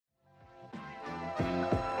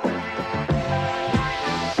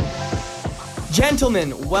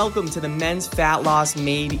Gentlemen, welcome to the Men's Fat Loss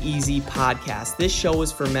Made Easy podcast. This show is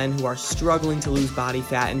for men who are struggling to lose body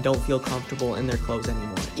fat and don't feel comfortable in their clothes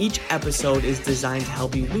anymore. Each episode is designed to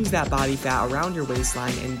help you lose that body fat around your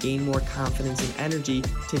waistline and gain more confidence and energy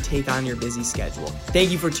to take on your busy schedule.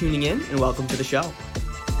 Thank you for tuning in and welcome to the show.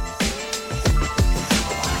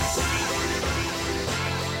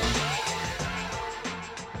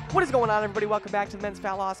 What is going on, everybody? Welcome back to the Men's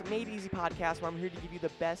Fat Loss Made Easy podcast, where I'm here to give you the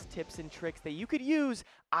best tips and tricks that you could use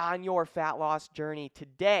on your fat loss journey.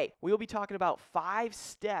 Today, we will be talking about 5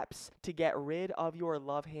 steps to get rid of your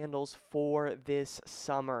love handles for this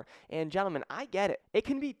summer. And gentlemen, I get it. It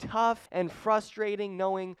can be tough and frustrating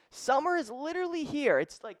knowing summer is literally here.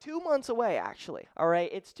 It's like 2 months away, actually. All right,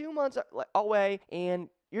 it's 2 months away, and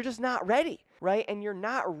you're just not ready, right? And you're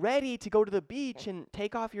not ready to go to the beach and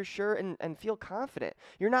take off your shirt and feel confident.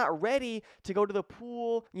 You're not ready to go to the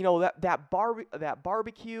pool, you know, that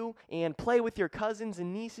barbecue and play with your cousins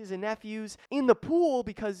and nieces and nephews in the pool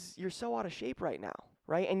because you're so out of shape right now.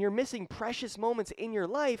 Right? And you're missing precious moments in your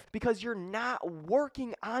life because you're not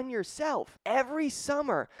working on yourself. Every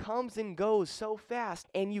summer comes and goes so fast,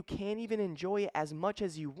 and you can't even enjoy it as much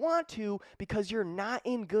as you want to because you're not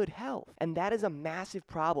in good health. And that is a massive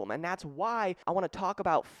problem. And that's why I want to talk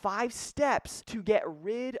about 5 steps to get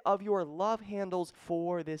rid of your love handles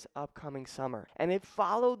for this upcoming summer. And if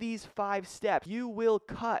follow these 5 steps, you will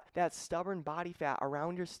cut that stubborn body fat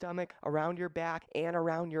around your stomach, around your back, and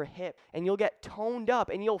around your hip. And you'll get toned up,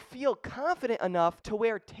 and you'll feel confident enough to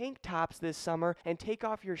wear tank tops this summer and take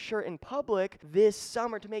off your shirt in public this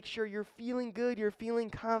summer to make sure you're feeling good, you're feeling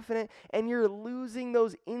confident, and you're losing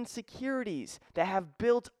those insecurities that have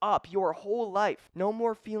built up your whole life. No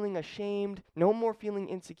more feeling ashamed, no more feeling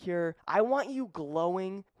insecure. I want you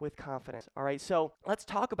glowing with confidence. All right, so let's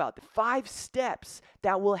talk about the 5 steps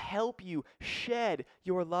that will help you shed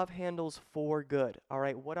your love handles for good. All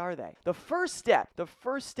right, what are they? The first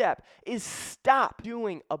step is stop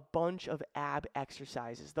doing a bunch of ab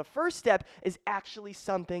exercises. The first step is actually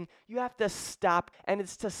something you have to stop, and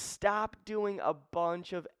it's to stop doing a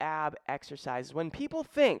bunch of ab exercises. When people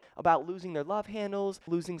think about losing their love handles,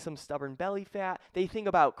 losing some stubborn belly fat, they think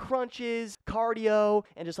about crunches, cardio,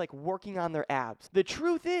 and just like working on their abs. The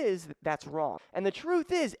truth is that's wrong. And the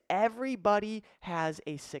truth is everybody has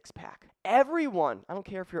a 6-pack. Everyone, I don't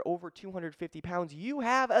care if you're over 250 pounds, you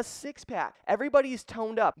have a 6-pack. Everybody's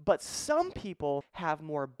toned up, but some people have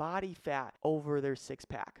more body fat over their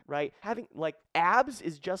 6-pack, right? Having like abs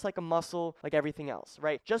is just like a muscle, like everything else,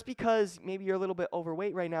 right? Just because maybe you're a little bit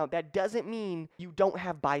overweight right now, that doesn't mean you don't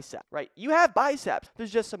have biceps, right? You have biceps.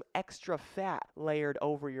 There's just some extra fat layered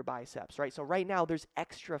over your biceps, right? So right now there's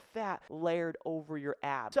extra fat layered over your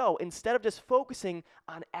abs. So instead of just focusing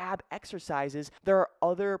on ab exercises, there are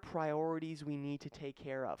other priorities we need to take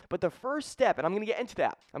care of. But the first step, and I'm going to get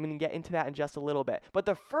into that in just a little bit. But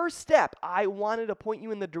the first step, I wanted to point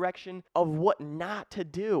you in the direction of what not to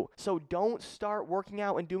do. So don't start working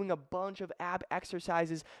out and doing a bunch of ab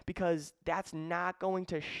exercises because that's not going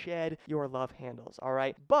to shed your love handles, all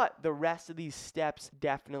right? But the rest of these steps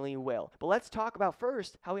definitely will. But let's talk about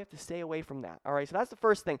first how we have to stay away from that, all right? So that's the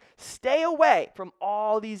first thing. Stay away from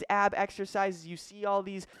all these ab exercises. You see all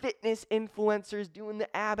these fitness influencers doing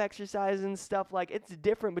the ab exercises and stuff. Like, it's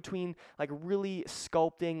different between like really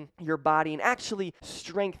sculpting your body and actually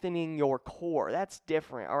strengthening your core. That's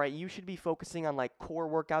different, all right? You should be focusing on like core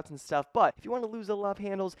workouts and stuff. But if you want to lose the love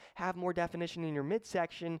handles, have more definition in your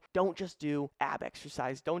midsection, don't just do ab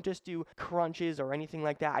exercise. Don't just do crunches or anything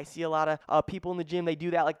like that. I see a lot of people in the gym, they do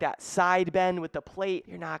that like that side bend with the plate.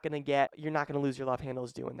 You're not going to lose your love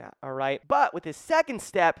handles doing that, all right? But with the second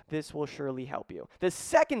step, this will surely help you. The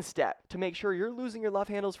second step to make sure you're losing your love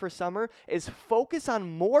handles for summer is focus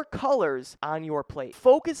on more colors on your plate.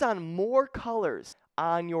 Focus on more colors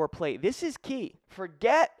on your plate. This is key.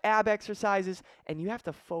 Forget ab exercises, and you have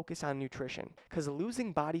to focus on nutrition because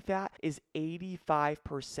losing body fat is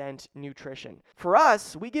 85% nutrition. For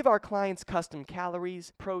us, we give our clients custom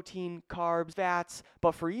calories, protein, carbs, fats,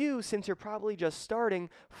 but for you, since you're probably just starting,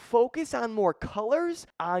 focus on more colors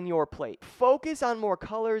on your plate. Focus on more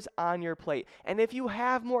colors on your plate. And if you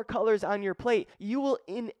have more colors on your plate, you will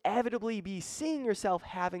inevitably be seeing yourself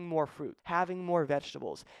having more fruit, having more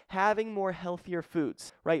vegetables, having more healthier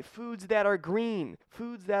foods, right? Foods that are green,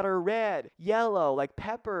 foods that are red, yellow, like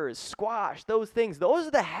peppers, squash, those things. Those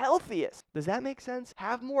are the healthiest. Does that make sense?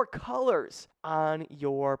 Have more colors on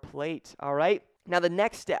your plate, all right? Now, the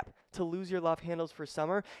next step to lose your love handles for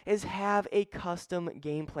summer is have a custom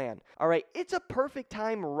game plan. All right, it's a perfect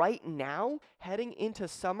time right now heading into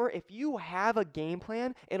summer. If you have a game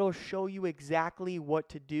plan, it'll show you exactly what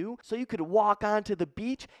to do so you could walk onto the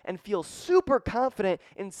beach and feel super confident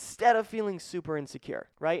instead of feeling super insecure,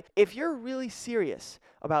 right? If you're really serious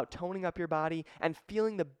about toning up your body and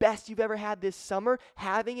feeling the best you've ever had this summer,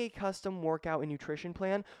 having a custom workout and nutrition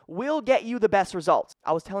plan will get you the best results.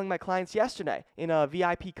 I was telling my clients yesterday in a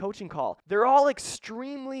VIP coaching call, they're all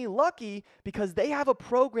extremely lucky because they have a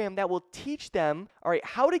program that will teach them, all right,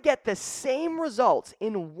 how to get the same results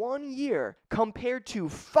in 1 year compared to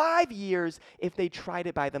 5 years if they tried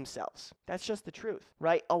it by themselves. That's just the truth,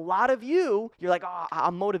 right? A lot of you're like, oh,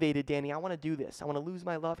 I'm motivated, Danny. I want to do this. I want to lose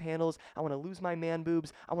my love handles. I want to lose my man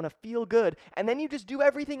boobs. I want to feel good. And then you just do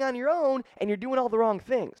everything on your own and you're doing all the wrong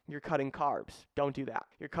things. You're cutting carbs. Don't do that.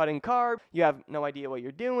 You're cutting carbs. You have no idea what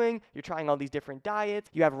you're doing. You're trying all these different diets.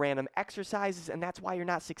 You have random exercises, and that's why you're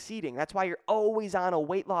not succeeding. That's why you're always on a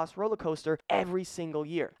weight loss roller coaster every single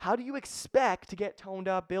year. How do you expect to get toned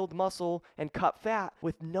up, build muscle, and cut fat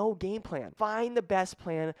with no game plan? Find the best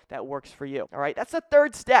plan that works for you. All right, that's the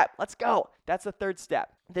third step. Let's go. That's the third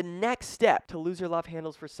step. The next step to lose your love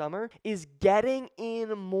handles for summer is getting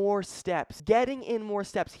in more steps. Getting in more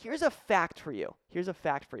steps. Here's a fact for you.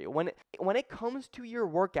 When it comes to your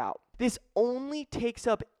workout, this only takes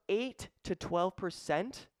up 8 to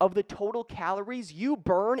 12% of the total calories you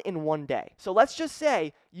burn in 1 day. So let's just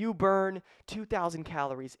say you burn 2,000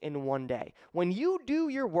 calories in 1 day. When you do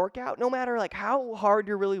your workout, no matter like how hard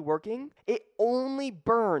you're really working, it only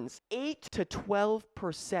burns 8 to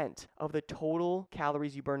 12% of the total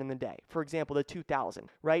calories you burn in the day. For example, the 2,000,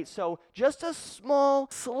 right? So just a small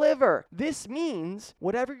sliver. This means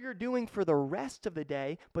whatever you're doing for the rest of the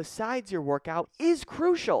day besides your workout is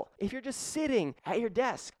crucial. If you're just sitting at your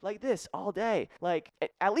desk like this all day, like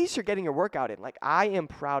at least you're getting your workout in. Like I am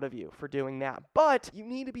proud of you for doing that, but you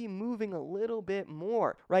need to be moving a little bit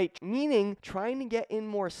more, right? Meaning trying to get in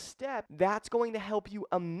more steps, that's going to help you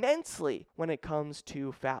immensely when it comes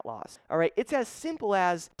to fat loss. All right, it's as simple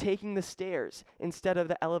as taking the stairs instead of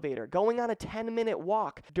the elevator, going on a 10-minute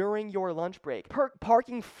walk during your lunch break,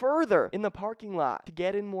 parking further in the parking lot to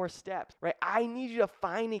get in more steps, right? I need you to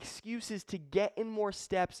find excuses to get in more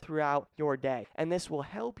steps throughout your day, and this will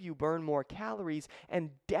help you burn more calories and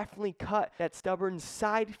definitely cut that stubborn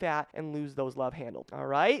side fat and lose those love handles. All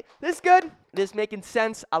right, this good? This making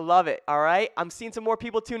sense? I love it. All right, I'm seeing some more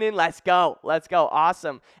people tune in. Let's go.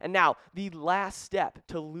 Awesome. And now the last step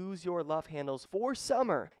to lose your love handles for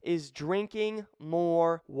summer is drinking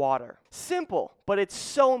more water. Simple, but it's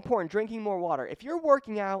so important. Drinking more water. If you're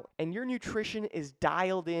working out and your nutrition is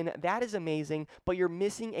dialed in, that is amazing, but you're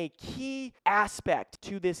missing a key aspect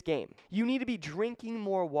to this game. You need to be drinking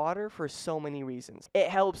more water for so many reasons. It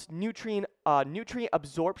helps nutrient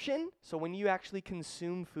absorption. So when you actually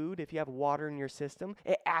consume food, if you have water in your system,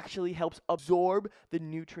 it actually helps absorb the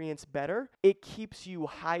nutrients better. It keeps you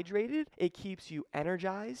hydrated, it keeps you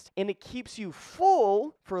energized, and it keeps you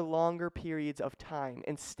full for longer periods of time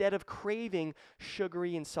instead of craving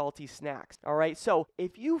sugary and salty snacks. All right, so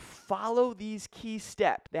if you follow these key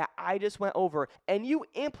steps that I just went over and you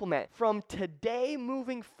implement from today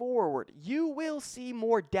moving forward, you will see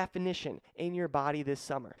more definition in your body this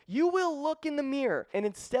summer. You will look in the mirror, and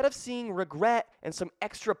instead of seeing regret and some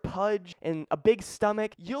extra pudge and a big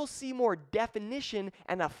stomach, you'll see more definition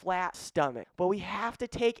and a flat stomach. But we have to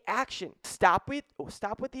take action. Stop with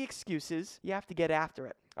the excuses. You have to get after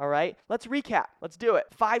it. All right, let's recap. Let's do it.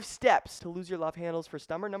 5 steps to lose your love handles for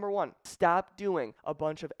summer. Number 1, stop doing a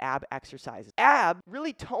bunch of ab exercises.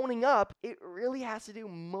 Really toning up, it really has to do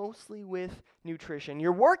mostly with nutrition.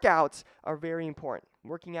 Your workouts are very important.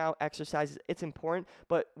 Working out, exercises, it's important,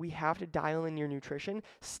 but we have to dial in your nutrition.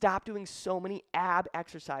 Stop doing so many ab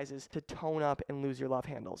exercises to tone up and lose your love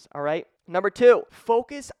handles, all right? Number 2,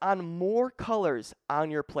 focus on more colors on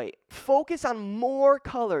your plate. Focus on more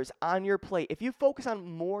colors on your plate. If you focus on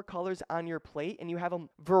more colors on your plate and you have a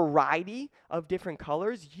variety of different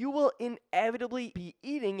colors, you will inevitably be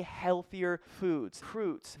eating healthier foods,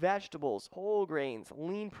 fruits, vegetables, whole grains,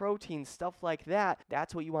 lean protein, stuff like that.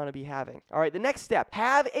 That's what you want to be having. All right, the next step,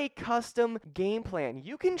 have a custom game plan.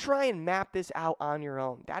 You can try and map this out on your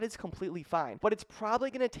own. That is completely fine, but it's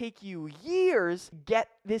probably going to take you years to get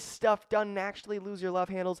this stuff done and actually lose your love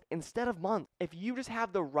handles instead of months. If you just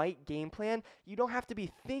have the right game plan, you don't have to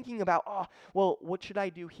be thinking about, oh, well, what should I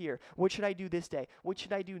do here? What should I do this day? What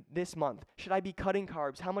should I do this month? Should I be cutting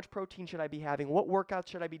carbs? How much protein should I be having? What workouts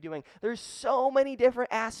should I be doing? There's so many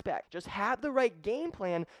different aspects. Just have the right game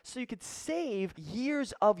plan so you could save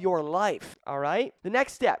years of your life, all right? The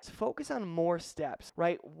next steps, focus on more steps,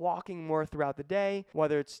 right? Walking more throughout the day,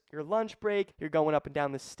 whether it's your lunch break, you're going up and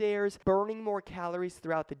down the stairs, burning more calories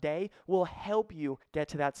throughout the day will help you get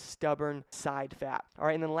to that stubborn side fat. All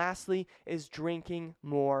right. And then lastly is drinking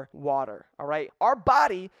more water. All right. Our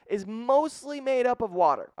body is mostly made up of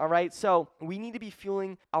water. All right. So we need to be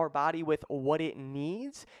fueling our body with what it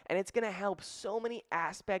needs. And it's going to help so many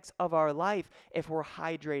aspects of our life if we're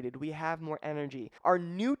hydrated, we have more energy. Our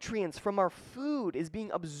nutrients from our food is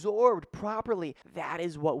being absorbed properly. That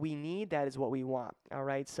is what we need. That is what we want. All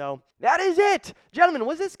right. So that is it. Gentlemen,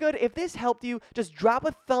 was this good? If this helped you, just drop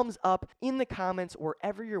a thumbs up in the comments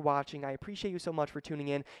wherever you're watching. I appreciate you so much for tuning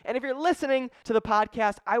in. And if you're listening to the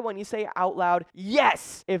podcast, I want you to say out loud,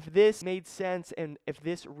 yes, if this made sense and if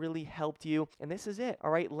this really helped you. And this is it. All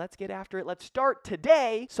right, let's get after it. Let's start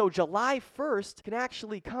today so July 1st can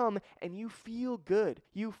actually come and you feel good.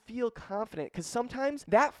 You feel confident because sometimes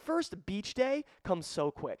that first beach day comes so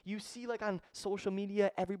quick. You see like on social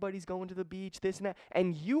media, everybody's going to the beach, this and that,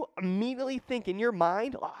 and you immediately think in your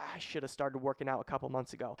mind, oh, I should have started working out a couple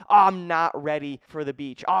months ago. Oh, I'm not ready for the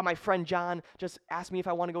beach. Oh, my friend John just asked me if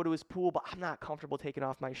I want to go to his pool, but I'm not comfortable taking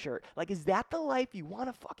off my shirt. Like, is that the life you want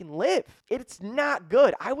to fucking live? It's not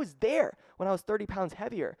good. I was there when I was 30 pounds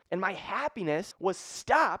heavier, and my happiness was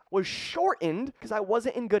shortened because I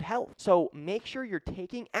wasn't in good health. So make sure you're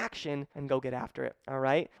taking action and go get after it. All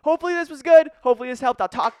right. Hopefully this was good. Hopefully this helped. I'll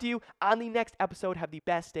talk to you on the next episode. Have the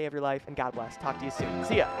best day of your life, and God bless. Talk to you soon.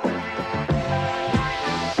 See ya.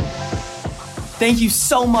 Thank you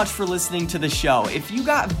so much for listening to the show. If you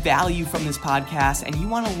got value from this podcast and you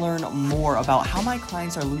want to learn more about how my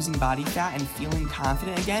clients are losing body fat and feeling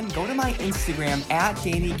confident again, go to my Instagram at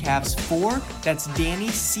DannyCavs4. That's Danny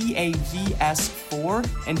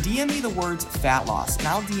CAVS4, and DM me the words fat loss, and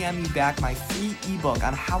I'll DM you back my free ebook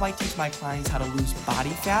on how I teach my clients how to lose body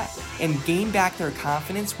fat and gain back their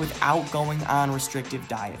confidence without going on restrictive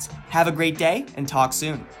diets. Have a great day and talk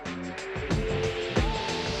soon.